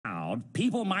involved,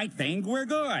 people might think we're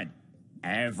good.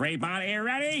 Everybody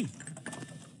ready?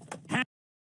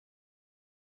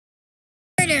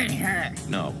 Murdered her.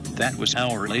 No, that was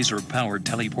our laser-powered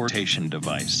teleportation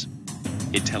device.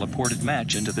 It teleported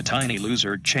Match into the tiny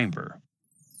loser chamber.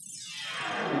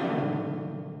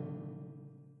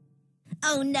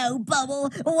 Oh no,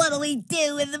 Bubble! What'll we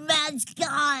do when the Match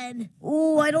gone?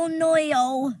 Oh, I don't know,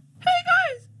 yo. Hey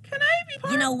guys, can I be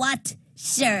part? You know what?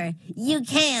 Sure, you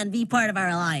can be part of our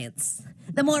alliance.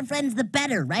 The more friends, the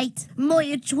better, right?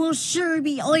 Match will sure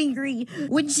be angry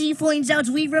when she finds out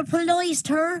we replaced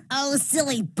her. Oh,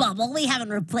 silly Bubble, we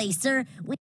haven't replaced her.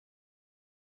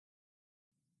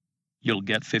 You'll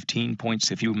get 15 points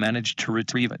if you manage to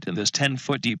retrieve it in this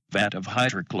 10-foot deep vat of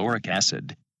hydrochloric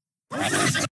acid.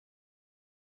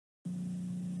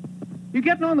 You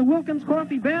getting on the Wilkins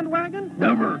coffee bandwagon?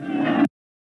 Never.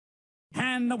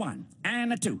 And the 1,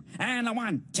 and the 2, and the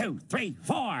 1, 2, 3,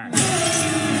 4.